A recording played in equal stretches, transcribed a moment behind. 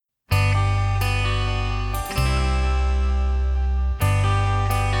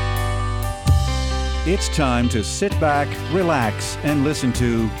It's time to sit back, relax, and listen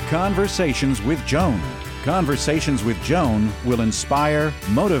to Conversations with Joan. Conversations with Joan will inspire,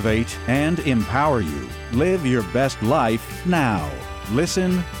 motivate, and empower you. Live your best life now.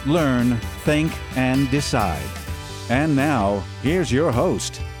 Listen, learn, think, and decide. And now, here's your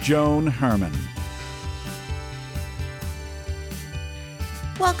host, Joan Herman.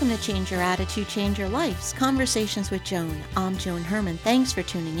 Welcome to Change Your Attitude, Change Your Life's Conversations with Joan. I'm Joan Herman. Thanks for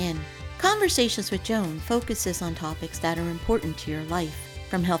tuning in. Conversations with Joan focuses on topics that are important to your life,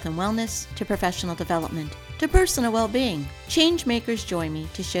 from health and wellness to professional development to personal well-being. Change makers join me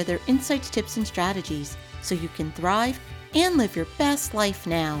to share their insights, tips, and strategies so you can thrive and live your best life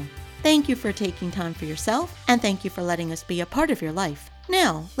now. Thank you for taking time for yourself, and thank you for letting us be a part of your life.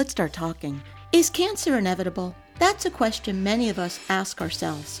 Now, let's start talking. Is cancer inevitable? That's a question many of us ask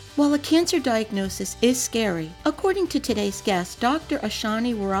ourselves. While a cancer diagnosis is scary, according to today's guest, Dr.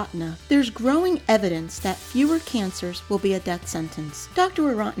 Ashani Waratna, there's growing evidence that fewer cancers will be a death sentence. Dr.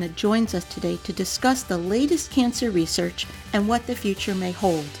 Waratna joins us today to discuss the latest cancer research and what the future may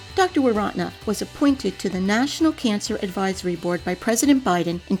hold. Dr. Waratna was appointed to the National Cancer Advisory Board by President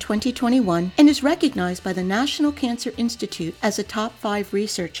Biden in 2021 and is recognized by the National Cancer Institute as a top 5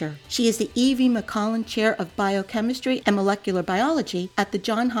 researcher. She is the E.V. McCollin Chair of Biochemistry and Molecular Biology at the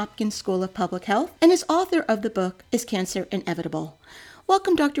Johns Hopkins School of Public Health and is author of the book, Is Cancer Inevitable?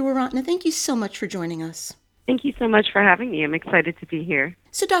 Welcome, Dr. Waratna. Thank you so much for joining us. Thank you so much for having me. I'm excited to be here.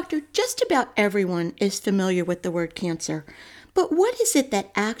 So, Doctor, just about everyone is familiar with the word cancer. But what is it that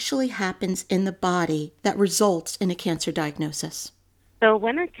actually happens in the body that results in a cancer diagnosis? So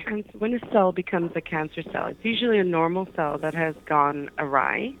when a cell becomes a cancer cell, it's usually a normal cell that has gone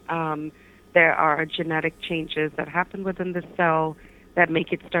awry. There are genetic changes that happen within the cell that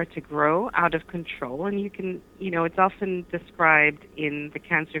make it start to grow out of control. And it's often described in the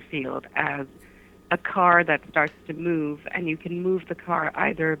cancer field as a car that starts to move, and you can move the car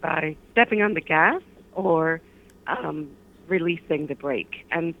either by stepping on the gas or releasing the brake.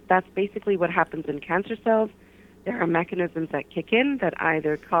 And that's basically what happens in cancer cells. There are mechanisms that kick in that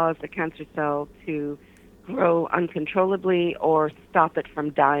either cause the cancer cell to grow uncontrollably or stop it from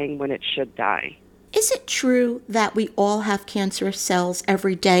dying when it should die. Is it true that we all have cancerous cells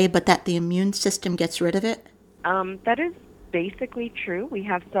every day, but that the immune system gets rid of it? That is basically true. We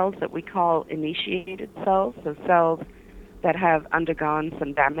have cells that we call initiated cells, so cells that have undergone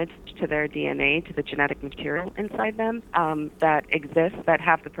some damage to their DNA, to the genetic material inside them, that exist, that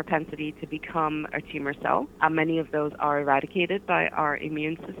have the propensity to become a tumor cell. Many of those are eradicated by our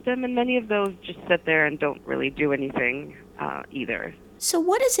immune system, and many of those just sit there and don't really do anything either. So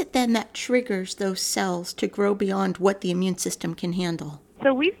what is it then that triggers those cells to grow beyond what the immune system can handle?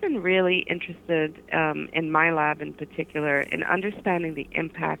 So we've been really interested, in my lab in particular, in understanding the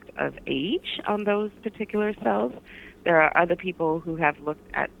impact of age on those particular cells. There are other people who have looked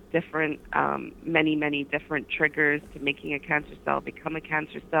at different, many different triggers to making a cancer cell become a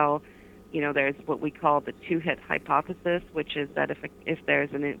cancer cell. There's what we call the two-hit hypothesis, which is that if there's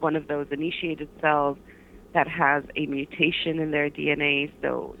one of those initiated cells that has a mutation in their DNA,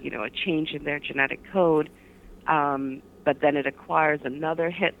 so, a change in their genetic code, but then it acquires another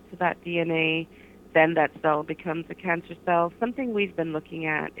hit to that DNA, then that cell becomes a cancer cell. Something we've been looking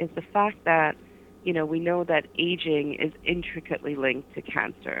at is the fact that we know that aging is intricately linked to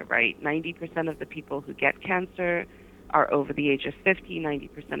cancer, right? 90% of the people who get cancer are over the age of 50.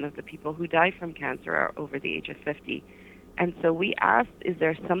 90% of the people who die from cancer are over the age of 50. And so we asked, is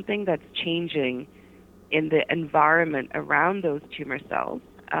there something that's changing in the environment around those tumor cells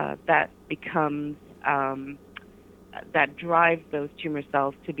that drives those tumor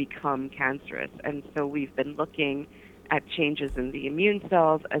cells to become cancerous? And so we've been looking at changes in the immune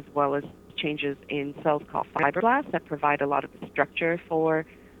cells as well as changes in cells called fibroblasts that provide a lot of the structure for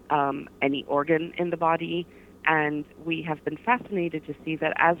any organ in the body. And we have been fascinated to see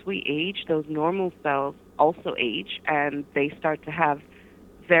that as we age, those normal cells also age, and they start to have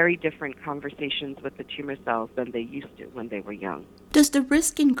very different conversations with the tumor cells than they used to when they were young. Does the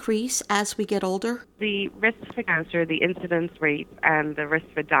risk increase as we get older? The risk for cancer, the incidence rates, and the risk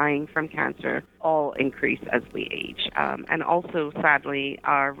for dying from cancer all increase as we age. And also, sadly,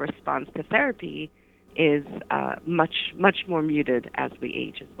 our response to therapy is much more muted as we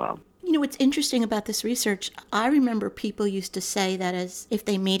age as well. What's interesting about this research, I remember people used to say that as if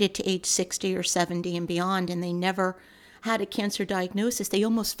they made it to age 60 or 70 and beyond and they never had a cancer diagnosis, they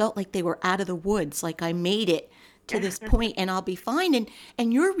almost felt like they were out of the woods, like I made it to this point and I'll be fine.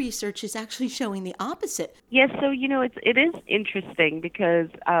 And your research is actually showing the opposite. Yes, so it is interesting because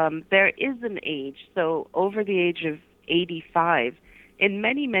there is an age. So over the age of 85 in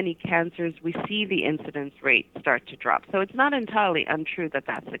many, many cancers, we see the incidence rate start to drop. So it's not entirely untrue that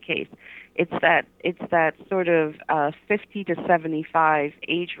that's the case. It's that sort of 50 to 75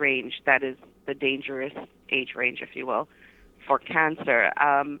 age range that is the dangerous age range, if you will, for cancer.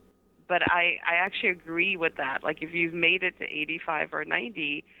 But I actually agree with that. Like if you've made it to 85 or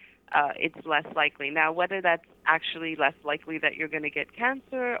 90, it's less likely. Now, whether that's actually less likely that you're going to get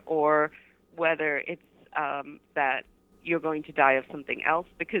cancer or whether it's that you're going to die of something else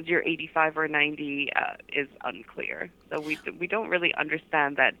because you're 85 or 90 is unclear. So we don't really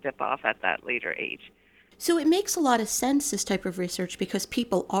understand that dip off at that later age. So it makes a lot of sense, this type of research, because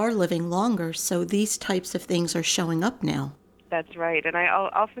people are living longer, so these types of things are showing up now. That's right. And I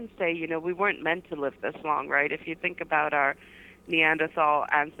often say, we weren't meant to live this long, right? If you think about our Neanderthal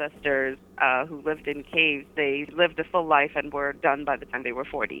ancestors who lived in caves, they lived a full life and were done by the time they were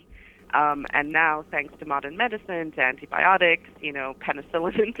 40. And now, thanks to modern medicine, to antibiotics,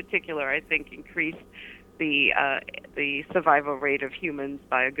 penicillin in particular, I think increased the survival rate of humans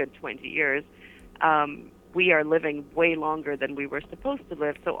by a good 20 years. We are living way longer than we were supposed to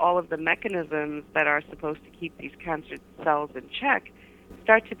live. So all of the mechanisms that are supposed to keep these cancer cells in check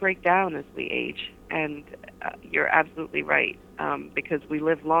start to break down as we age. And you're absolutely right. Because we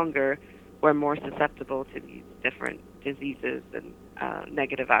live longer, we're more susceptible to these different diseases and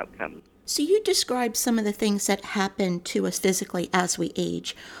negative outcomes. So you described some of the things that happen to us physically as we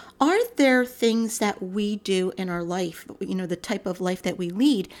age. Are there things that we do in our life, the type of life that we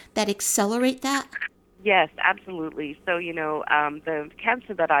lead, that accelerate that? Yes, absolutely. So, the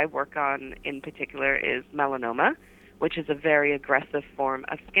cancer that I work on in particular is melanoma, which is a very aggressive form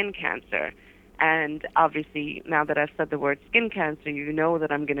of skin cancer. And obviously, now that I've said the word skin cancer, you know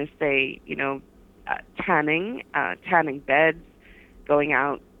that I'm going to say, tanning beds, going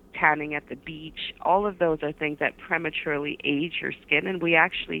out, tanning at the beach. All of those are things that prematurely age your skin. And we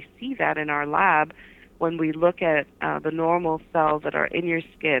actually see that in our lab when we look at the normal cells that are in your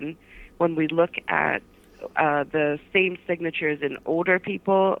skin, when we look at the same signatures in older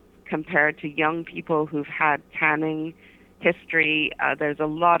people compared to young people who've had tanning history, there's a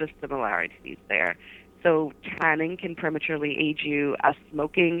lot of similarities there. So tanning can prematurely age you.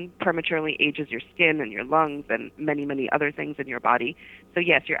 Smoking prematurely ages your skin and your lungs and many, many other things in your body. So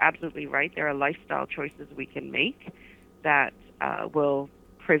yes, you're absolutely right. There are lifestyle choices we can make that will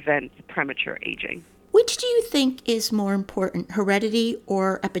prevent premature aging. Which do you think is more important, heredity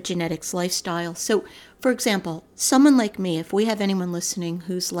or epigenetics, lifestyle? So, for example, someone like me, if we have anyone listening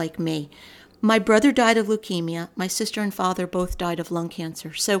who's like me, my brother died of leukemia. My sister and father both died of lung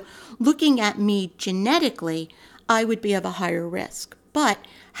cancer. So looking at me genetically, I would be of a higher risk. But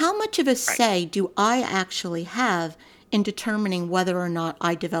how much of a say do I actually have in determining whether or not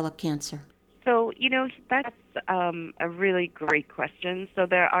I develop cancer? So, that's a really great question. So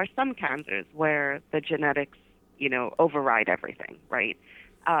there are some cancers where the genetics, override everything, right?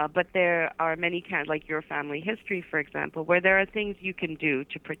 But there are many like your family history, for example, where there are things you can do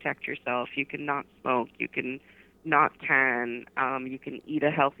to protect yourself. You can not smoke, you can not tan, you can eat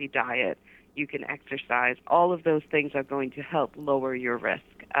a healthy diet, you can exercise. All of those things are going to help lower your risk.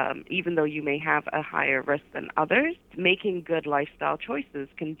 Even though you may have a higher risk than others, making good lifestyle choices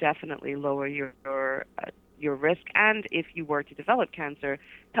can definitely lower your risk, and if you were to develop cancer,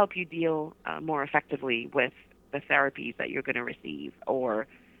 help you deal more effectively with the therapies that you're going to receive or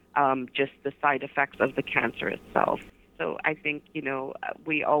just the side effects of the cancer itself. So I think,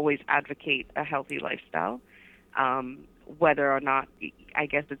 we always advocate a healthy lifestyle. Whether or not, I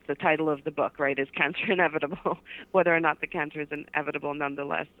guess it's the title of the book, right, is Cancer Inevitable? Whether or not the cancer is inevitable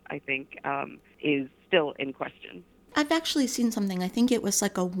nonetheless, I think, is still in question. I've actually seen something. I think it was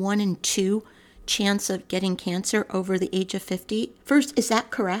like a 1 in 2 chance of getting cancer over the age of 50. First, is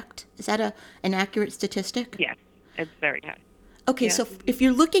that correct? Is that an accurate statistic? Yes, it's very high. Okay, Yeah. so if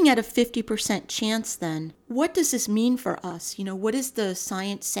you're looking at a 50% chance, then what does this mean for us? What is the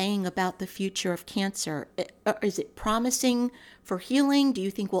science saying about the future of cancer? Is it promising for healing? Do you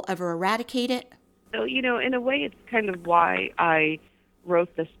think we'll ever eradicate it? So, in a way, it's kind of why I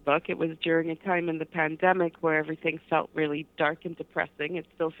wrote this book. It was during a time in the pandemic where everything felt really dark and depressing. It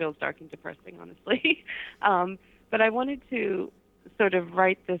still feels dark and depressing, honestly. But I wanted to sort of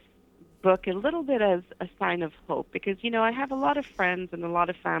write this book a little bit as a sign of hope because, I have a lot of friends and a lot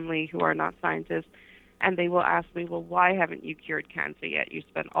of family who are not scientists, and they will ask me, well, why haven't you cured cancer yet? You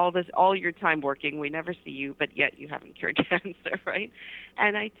spent all your time working. We never see you, but yet you haven't cured cancer, right?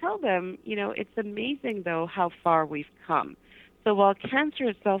 And I tell them, it's amazing, though, how far we've come. So while cancer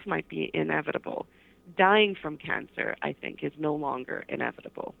itself might be inevitable, dying from cancer, I think, is no longer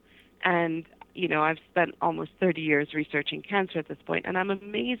inevitable. And, I've spent almost 30 years researching cancer at this point, and I'm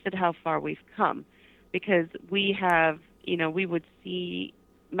amazed at how far we've come, because we have, we would see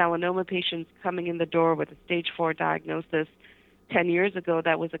melanoma patients coming in the door with a stage 4 diagnosis. 10 years ago,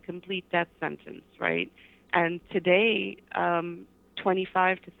 that was a complete death sentence, right? And today,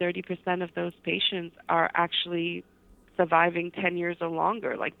 25 to 30% of those patients are actually surviving 10 years or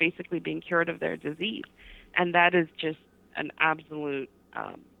longer, like basically being cured of their disease. And that is just an absolute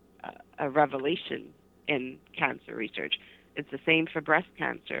a revelation in cancer research. It's the same for breast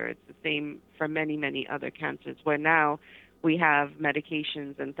cancer. It's the same for many, many other cancers, where now we have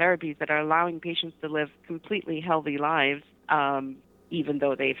medications and therapies that are allowing patients to live completely healthy lives, even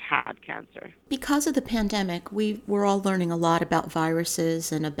though they've had cancer. Because of the pandemic, we're all learning a lot about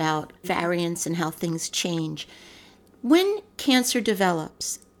viruses and about variants and how things change. When cancer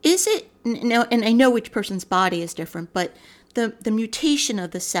develops, is it now, and I know each person's body is different, but the mutation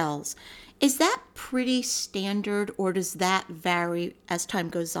of the cells, is that pretty standard, or does that vary as time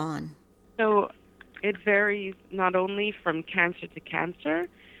goes on? So it varies not only from cancer to cancer,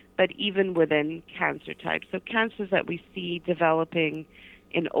 but even within cancer types. So cancers that we see developing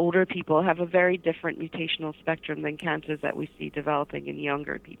in older people have a very different mutational spectrum than cancers that we see developing in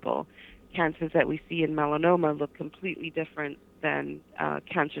younger people. Cancers that we see in melanoma look completely different than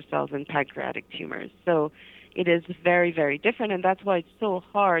cancer cells in pancreatic tumors. So it is very, very different, and that's why it's so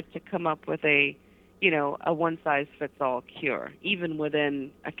hard to come up with a one-size-fits-all cure. Even within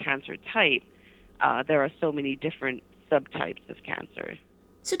a cancer type, there are so many different subtypes of cancer.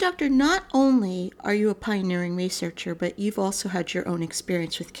 So, Doctor, not only are you a pioneering researcher, but you've also had your own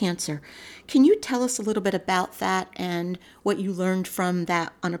experience with cancer. Can you tell us a little bit about that and what you learned from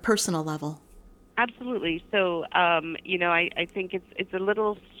that on a personal level? Absolutely. So, I think it's a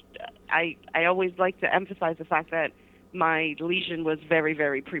little. I always like to emphasize the fact that my lesion was very,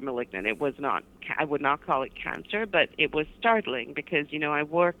 very premalignant. It was not. I would not call it cancer, but it was startling because I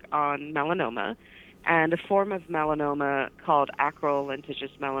work on melanoma, and a form of melanoma called acral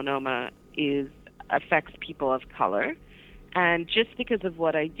lentiginous melanoma affects people of color. And just because of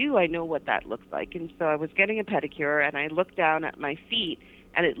what I do, I know what that looks like. And so I was getting a pedicure, and I looked down at my feet,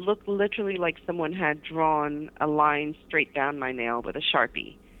 and it looked literally like someone had drawn a line straight down my nail with a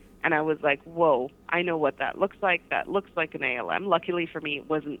Sharpie. And I was like, whoa, I know what that looks like. That looks like an ALM. Luckily for me, it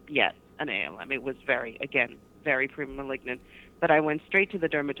wasn't yet an ALM. It was very premalignant. But I went straight to the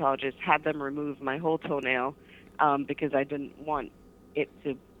dermatologist, had them remove my whole toenail because I didn't want it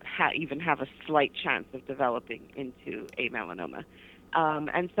to even have a slight chance of developing into a melanoma.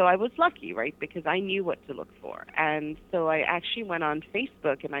 And so I was lucky, right, because I knew what to look for. And so I actually went on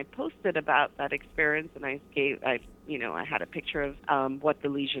Facebook and I posted about that experience, and I had a picture of what the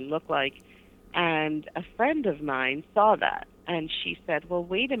lesion looked like. And a friend of mine saw that, and she said, well,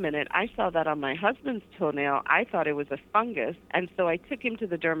 wait a minute, I saw that on my husband's toenail. I thought it was a fungus. And so I took him to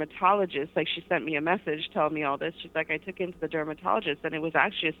the dermatologist. Like, she sent me a message telling me all this. She's like, I took him to the dermatologist, and it was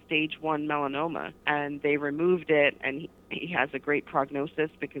actually a stage 1 melanoma. And they removed it, and he has a great prognosis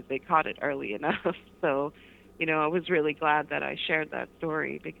because they caught it early enough. So, I was really glad that I shared that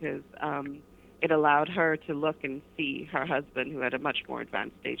story because it allowed her to look and see her husband, who had a much more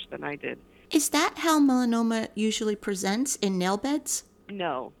advanced stage than I did. Is that how melanoma usually presents in nail beds?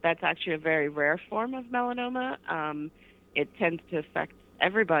 No, that's actually a very rare form of melanoma. It tends to affect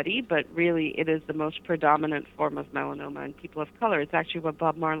everybody, but really it is the most predominant form of melanoma in people of color. It's actually what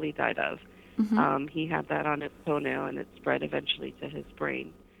Bob Marley died of. Mm-hmm. He had that on his toenail, and it spread eventually to his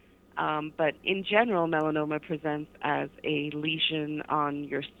brain. But in general, melanoma presents as a lesion on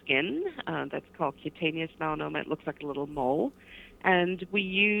your skin. That's called cutaneous melanoma. It looks like a little mole. And we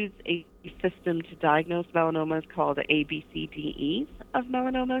use a system to diagnose melanomas called the ABCDE of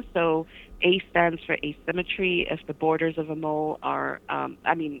melanoma. So A stands for asymmetry. If the borders of a mole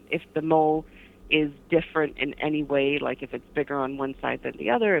if the mole is different in any way, like if it's bigger on one side than the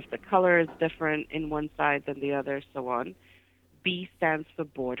other, if the color is different in one side than the other, so on. B stands for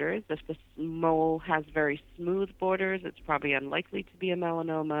borders. If the mole has very smooth borders, it's probably unlikely to be a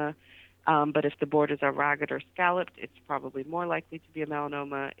melanoma. But if the borders are ragged or scalloped, it's probably more likely to be a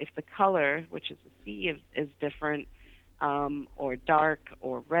melanoma. If the color, which is a C, is different, or dark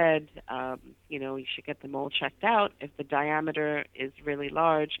or red, you should get the mole checked out. If the diameter is really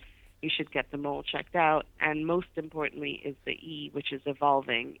large, you should get the mole checked out. And most importantly is the E, which is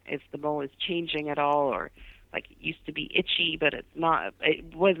evolving. If the mole is changing at all, or like it used to be itchy, but it's not,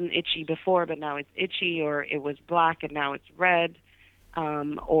 it wasn't itchy before, but now it's itchy, or it was black and now it's red.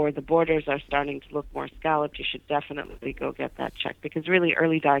 or the borders are starting to look more scalloped, you should definitely go get that checked, because really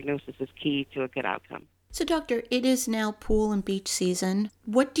early diagnosis is key to a good outcome. So, doctor, it is now pool and beach season.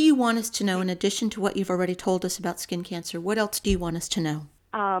 What do you want us to know in addition to what you've already told us about skin cancer? What else do you want us to know?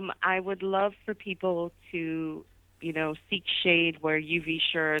 I would love for people to, seek shade, wear UV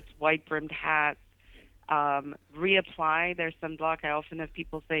shirts, white-brimmed hats, reapply their sunblock. I often have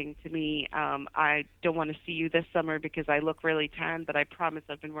people saying to me, I don't want to see you this summer because I look really tan, but I promise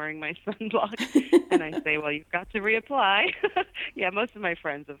I've been wearing my sunblock. And I say, well, you've got to reapply. Yeah, most of my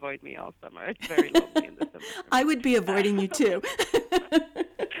friends avoid me all summer. It's very lonely in the summer. I would be avoiding you too.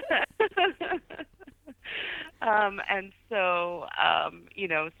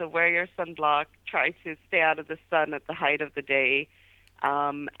 So wear your sunblock, try to stay out of the sun at the height of the day,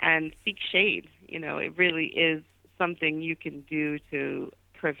 and seek shade. It really is something you can do to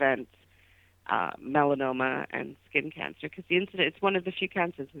prevent melanoma and skin cancer, because it's one of the few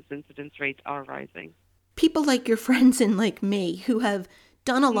cancers whose incidence rates are rising. People like your friends and like me who have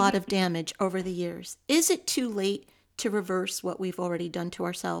done a lot of damage over the years, is it too late to reverse what we've already done to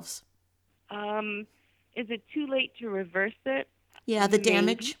ourselves? Is it too late to reverse it? Yeah, the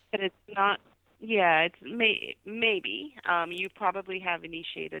damage? But it's not. Yeah, maybe. You probably have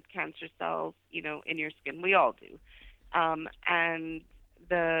initiated cancer cells, in your skin. We all do.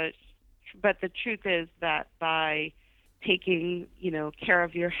 But the truth is that by taking, care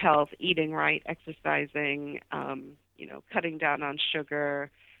of your health, eating right, exercising, cutting down on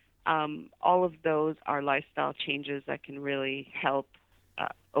sugar, all of those are lifestyle changes that can really help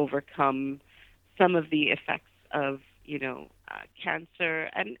overcome some of the effects of, cancer.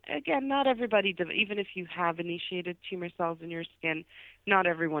 And again, not everybody, even if you have initiated tumor cells in your skin, not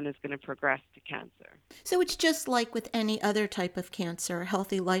everyone is going to progress to cancer. So it's just like with any other type of cancer,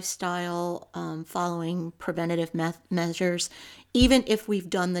 healthy lifestyle, following preventative measures. Even if we've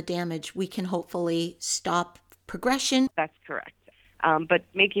done the damage, we can hopefully stop progression. That's correct. But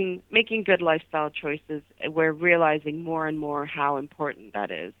making good lifestyle choices, we're realizing more and more how important that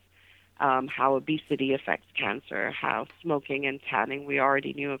is. How obesity affects cancer, how smoking and tanning we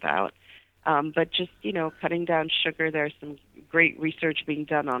already knew about. But just, cutting down sugar, there's some great research being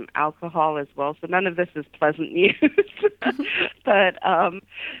done on alcohol as well. So none of this is pleasant news. But,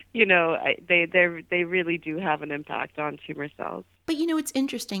 they really do have an impact on tumor cells. But, it's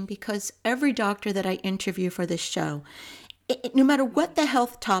interesting because every doctor that I interview for this show, no matter what the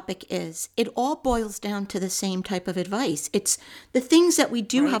health topic is, it all boils down to the same type of advice. It's the things that we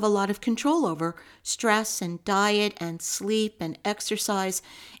do have a lot of control over: stress and diet and sleep and exercise.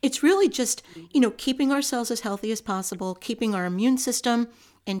 It's really just, keeping ourselves as healthy as possible, keeping our immune system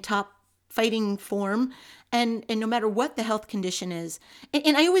in top fighting form, and no matter what the health condition is.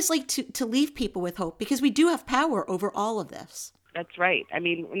 And I always like to leave people with hope, because we do have power over all of this. That's right. I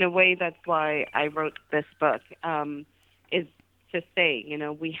mean, in a way, that's why I wrote this book. Is to say,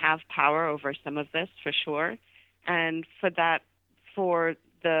 we have power over some of this for sure. And for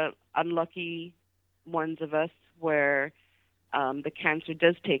the unlucky ones of us where the cancer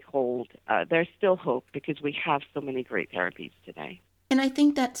does take hold, there's still hope, because we have so many great therapies today. And I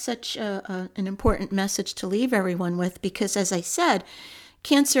think that's such an important message to leave everyone with, because as I said,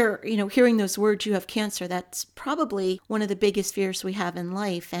 cancer, hearing those words, you have cancer, that's probably one of the biggest fears we have in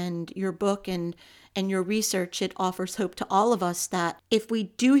life. And your book and your research, it offers hope to all of us that if we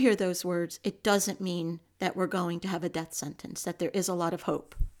do hear those words, it doesn't mean that we're going to have a death sentence, that there is a lot of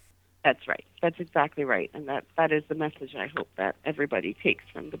hope. That's right. That's exactly right. And that is the message I hope that everybody takes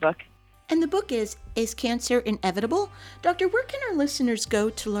from the book. And the book is Cancer Inevitable? Doctor, where can our listeners go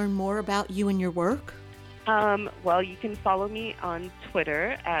to learn more about you and your work? Well, you can follow me on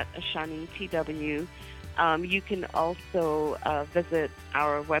Twitter at AshaniTW. You can also visit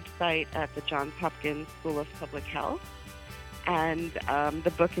our website at the Johns Hopkins School of Public Health. And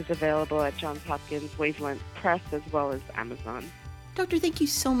the book is available at Johns Hopkins Wavelength Press as well as Amazon. Doctor, thank you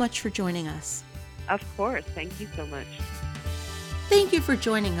so much for joining us. Of course. Thank you so much. Thank you for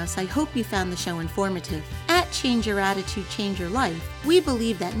joining us. I hope you found the show informative. At Change Your Attitude, Change Your Life, we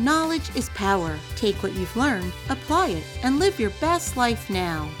believe that knowledge is power. Take what you've learned, apply it, and live your best life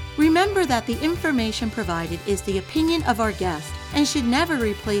now. Remember that the information provided is the opinion of our guest and should never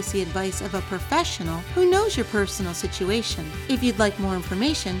replace the advice of a professional who knows your personal situation. If you'd like more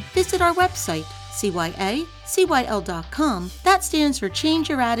information, visit our website, CYACYL.com. That stands for Change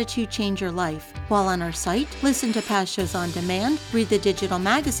Your Attitude, Change Your Life. While on our site, listen to past shows on demand, read the digital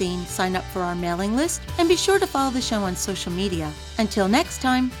magazine, sign up for our mailing list, and be sure to follow the show on social media. Until next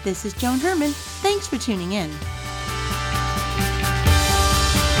time, this is Joan Herman. Thanks for tuning in.